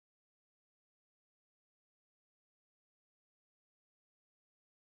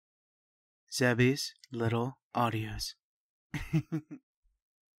Zebby's little audios.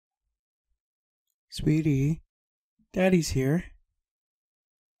 Sweetie, Daddy's here.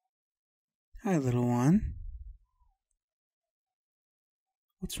 Hi, little one.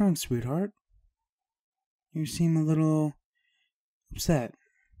 What's wrong, sweetheart? You seem a little upset.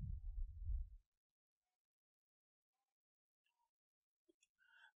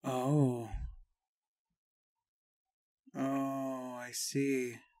 Oh, I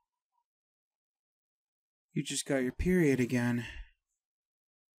see. You just got your period again.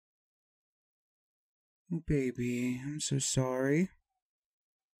 Oh, baby, I'm so sorry.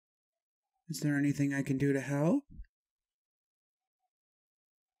 Is there anything I can do to help?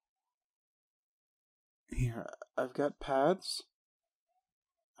 Here, I've got pads.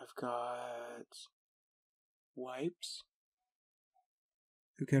 I've got wipes.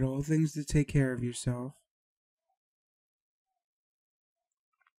 I've got all things to take care of yourself.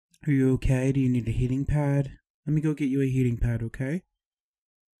 Are you okay? Do you need a heating pad? Let me go get you a heating pad, okay?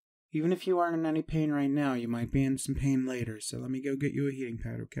 Even if you aren't in any pain right now, you might be in some pain later, so let me go get you a heating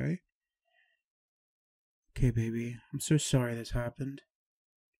pad, okay? Okay, baby. I'm so sorry this happened.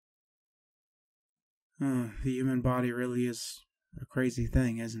 Oh, the human body really is a crazy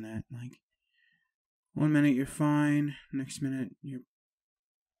thing, isn't it? Like, 1 minute you're fine, next minute you're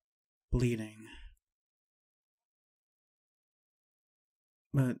bleeding.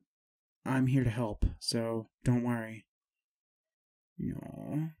 But I'm here to help, so don't worry.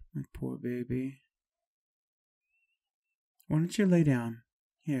 Aw, my poor baby. Why don't you lay down?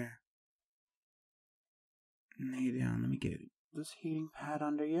 Here. Lay down. Let me get this heating pad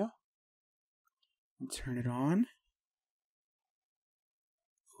under you. And turn it on.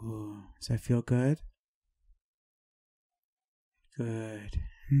 Ooh, does that feel good? Good.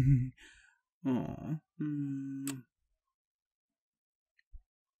 Aw.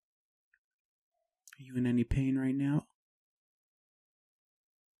 Are you in any pain right now?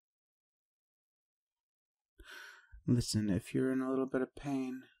 Listen, if you're in a little bit of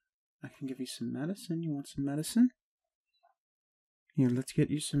pain, I can give you some medicine. You want some medicine? Here, let's get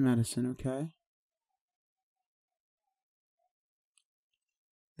you some medicine, okay?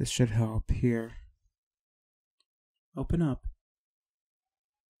 This should help. Here. Open up.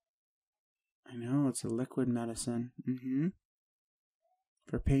 I know, it's a liquid medicine.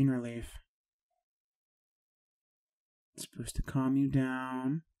 For pain relief. It's supposed to calm you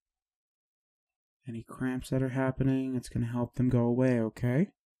down. Any cramps that are happening, it's going to help them go away, okay?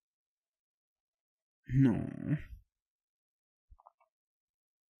 No.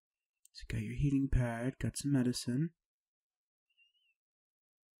 So got your heating pad, got some medicine.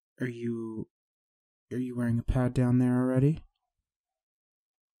 Are you wearing a pad down there already?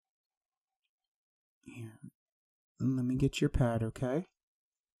 Here. Let me get your pad, okay?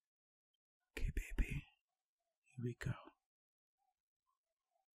 Okay, baby. Here we go.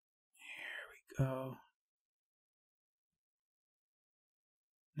 Go.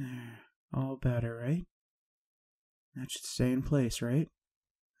 There. All better, right? That should stay in place, right?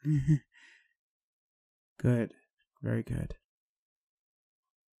 Good. Very good.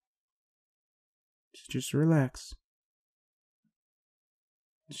 Just relax.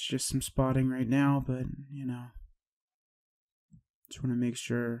 It's just some spotting right now, but, just want to make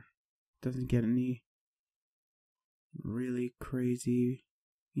sure it doesn't get any really crazy,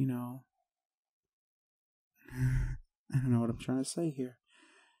 I don't know what I'm trying to say here.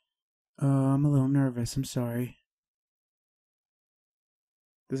 I'm a little nervous. I'm sorry.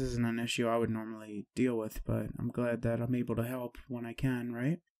 This isn't an issue I would normally deal with, but I'm glad that I'm able to help when I can,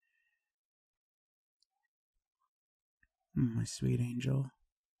 right? My sweet angel.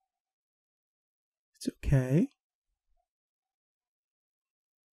 It's okay.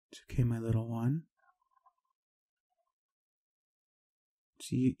 It's okay, my little one.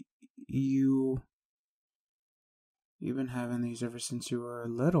 So you've been having these ever since you were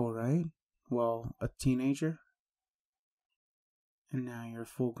little, right? Well, a teenager? And now you're a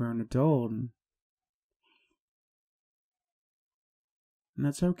full-grown adult. And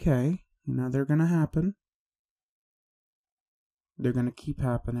that's okay. They're gonna happen. They're gonna keep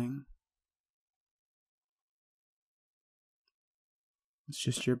happening. It's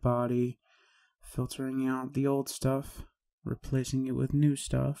just your body filtering out the old stuff, replacing it with new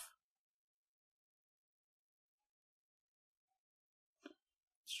stuff.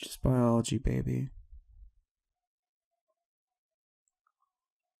 It's just biology, baby.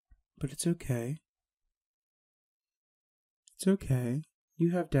 But it's okay. It's okay.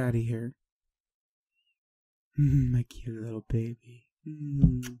 You have Daddy here. My cute little baby.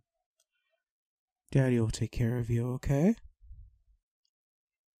 Daddy will take care of you, okay?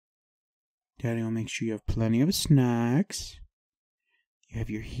 Daddy will make sure you have plenty of snacks. You have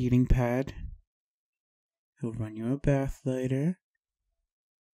your heating pad. He'll run you a bath later.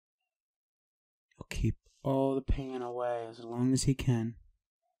 He'll keep all the pain away as long as he can.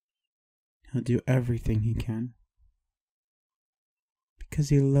 He'll do everything he can. Because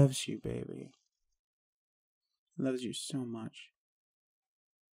he loves you, baby. He loves you so much.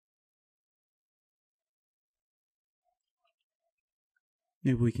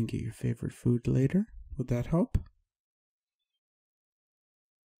 Maybe we can get your favorite food later. Would that help?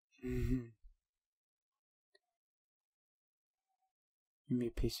 Mm-hmm. Give me a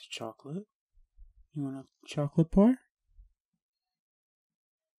piece of chocolate. You want a chocolate bar?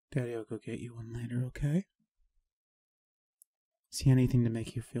 Daddy will go get you one later, okay? See anything to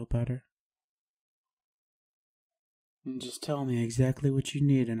make you feel better? And just tell me exactly what you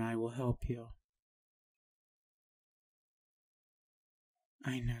need and I will help you.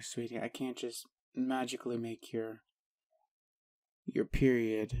 I know, sweetie, I can't just magically make your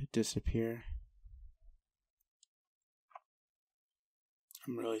period disappear.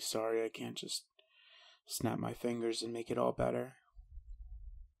 I'm really sorry, I can't just snap my fingers and make it all better.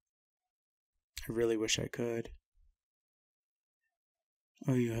 I really wish I could.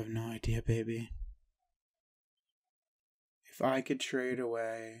 Oh, you have no idea, baby. If I could trade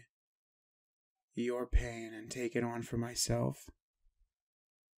away your pain and take it on for myself,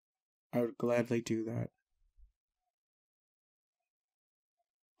 I would gladly do that.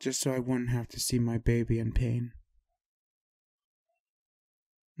 Just so I wouldn't have to see my baby in pain.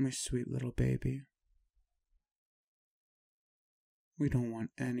 My sweet little baby. We don't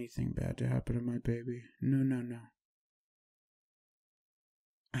want anything bad to happen to my baby. No, no, no.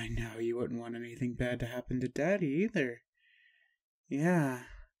 I know you wouldn't want anything bad to happen to Daddy either. Yeah,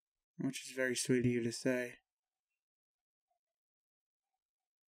 which is very sweet of you to say.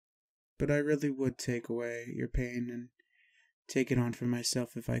 But I really would take away your pain and take it on for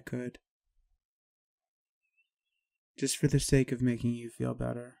myself if I could. Just for the sake of making you feel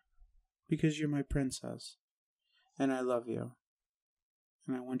better. Because you're my princess. And I love you.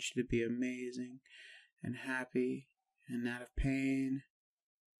 And I want you to be amazing and happy and out of pain.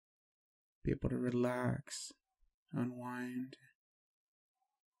 Be able to relax, unwind.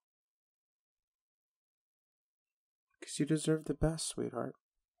 Because you deserve the best, sweetheart.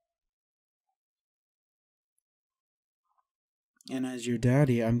 And as your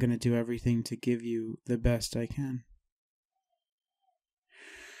daddy, I'm going to do everything to give you the best I can.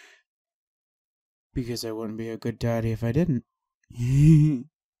 Because I wouldn't be a good daddy if I didn't.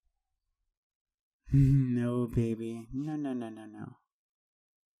 No, baby. No, no, no, no, no.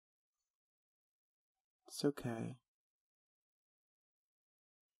 It's okay.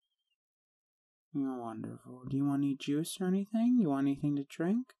 You're wonderful. Do you want any juice or anything? You want anything to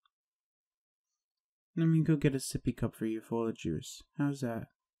drink? Let me go get a sippy cup for you full of juice. How's that?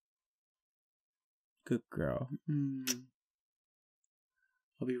 Good girl.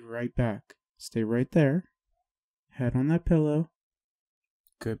 I'll be right back. Stay right there. Head on that pillow.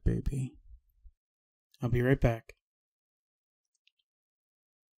 Good baby. I'll be right back.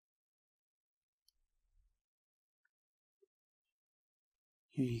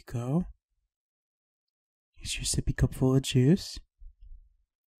 Here you go. Here's your sippy cup full of juice.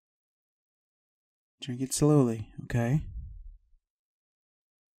 Drink it slowly, okay?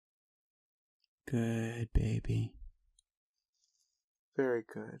 Good, baby. Very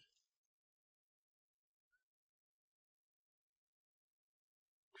good.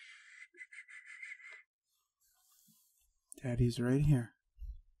 Daddy's right here.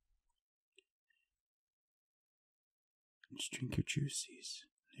 Just drink your juices.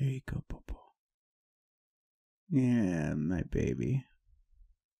 There you go, Popo. Yeah, my baby.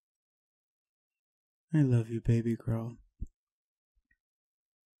 I love you, baby girl.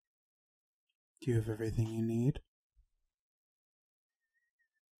 Do you have everything you need?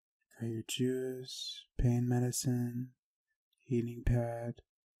 Got your juice, pain medicine, heating pad,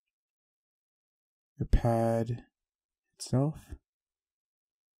 your pad itself.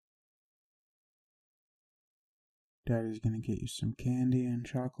 Daddy's gonna get you some candy and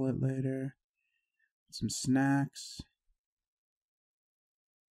chocolate later, some snacks.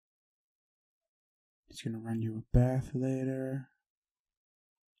 He's gonna run you a bath later,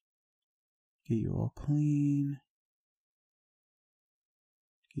 get you all clean,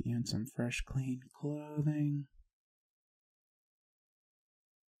 get you in some fresh, clean clothing,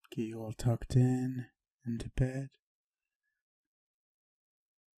 get you all tucked in, into bed.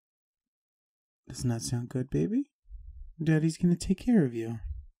 Doesn't that sound good, baby? Daddy's gonna take care of you.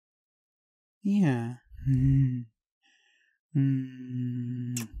 Yeah.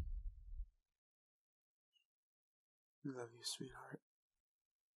 sweetheart.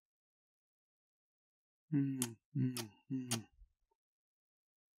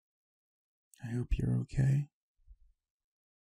 I hope you're okay.